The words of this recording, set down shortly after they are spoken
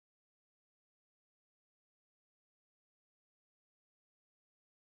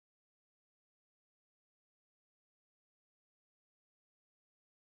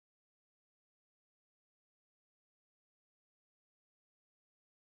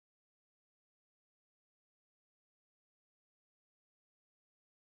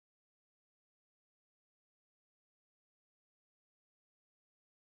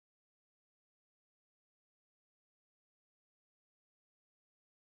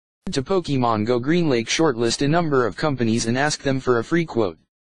To Pokémon Go GreenLake, shortlist a number of companies and ask them for a free quote.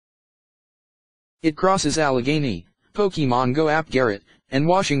 It crosses Allegheny, Pokémon Go app Garrett, and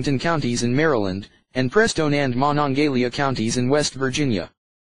Washington counties in Maryland, and Preston and Monongalia counties in West Virginia.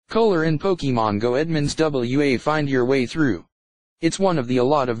 Kohler and Pokémon Go Edmonds WA. Find your way through. It's one of a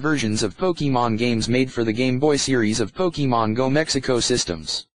lot of versions of Pokémon games made for the Game Boy series of Pokémon Go Mexico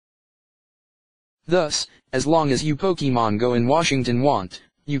systems. Thus, as long as you Pokémon Go in Washington want,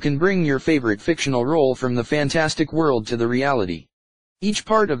 you can bring your favorite fictional role from the fantastic world to the reality. Each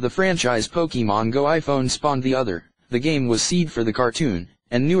part of the franchise Pokémon Go iPhone spawned the other. The game was seed for the cartoon,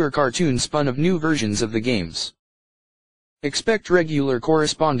 and newer cartoons spun of new versions of the games. Expect regular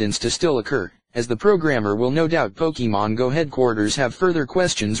correspondence to still occur, as the programmer will no doubt Pokémon Go headquarters have further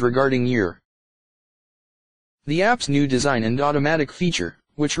questions regarding the app's new design and automatic feature,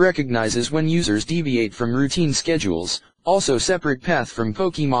 which recognizes when users deviate from routine schedules, also separate path from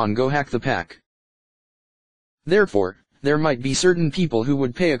Pokémon Go Hack the Pack. Therefore, there might be certain people who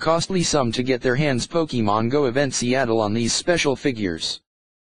would pay a costly sum to get their hands Pokémon Go Event Seattle on these special figures.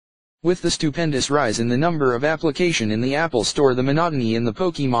 With the stupendous rise in the number of applications in the Apple Store, the monotony in the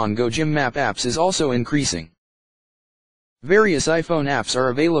Pokémon Go Gym Map apps is also increasing. Various iPhone apps are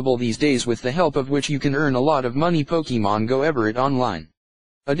available these days with the help of which you can earn a lot of money Pokémon Go Everett online.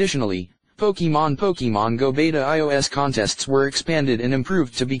 Additionally, Pokémon Go Beta iOS contests were expanded and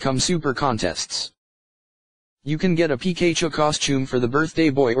improved to become super contests. You can get a Pikachu costume for the birthday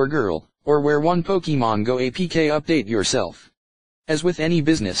boy or girl, or wear one Pokémon Go APK update yourself. As with any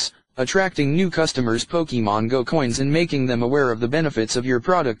business, attracting new customers Pokémon Go coins and making them aware of the benefits of your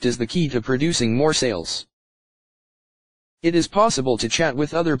product is the key to producing more sales. It is possible to chat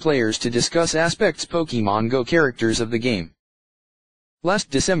with other players to discuss aspects Pokémon Go characters of the game. Last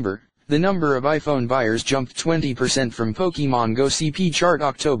December, the number of iPhone buyers jumped 20% from Pokémon Go CP chart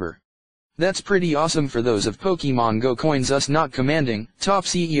October. That's pretty awesome for those of Pokémon Go coins, us not commanding top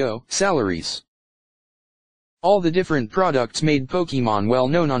CEO salaries. All the different products made Pokémon well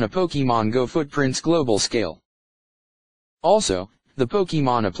known on a Pokémon Go footprint's global scale. Also, the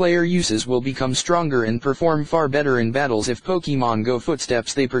Pokémon a player uses will become stronger and perform far better in battles if Pokémon Go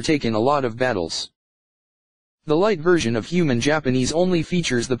footsteps they partake in a lot of battles. The light version of Human Japanese only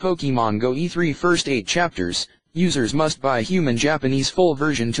features the Pokémon Go E3 first 8 chapters. Users must buy Human Japanese full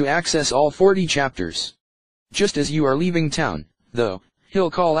version to access all 40 chapters. Just as you are leaving town, though,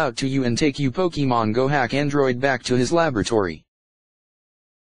 he'll call out to you and take you Pokémon Go hack Android back to his laboratory.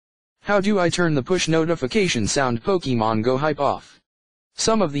 How do I turn the push notification sound Pokémon Go hype off?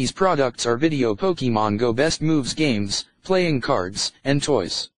 Some of these products are video Pokémon Go best moves games, playing cards, and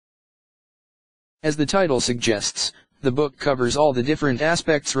toys. As the title suggests, the book covers all the different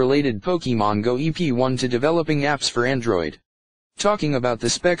aspects related Pokémon Go EP1 to developing apps for Android. Talking about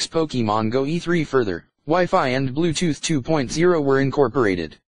the specs Pokémon Go E3 further, Wi-Fi and Bluetooth 2.0 were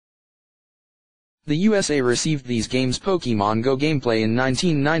incorporated. The USA received these games Pokémon Go gameplay in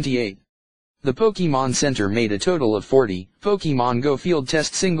 1998. The Pokémon Center made a total of 40 Pokémon Go field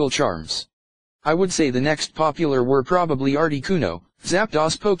test single charms. I would say the next popular were probably Articuno,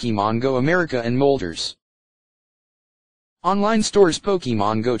 Zapdos, Pokémon Go America and Molders. Online stores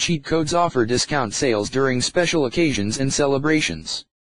Pokémon Go cheat codes offer discount sales during special occasions and celebrations.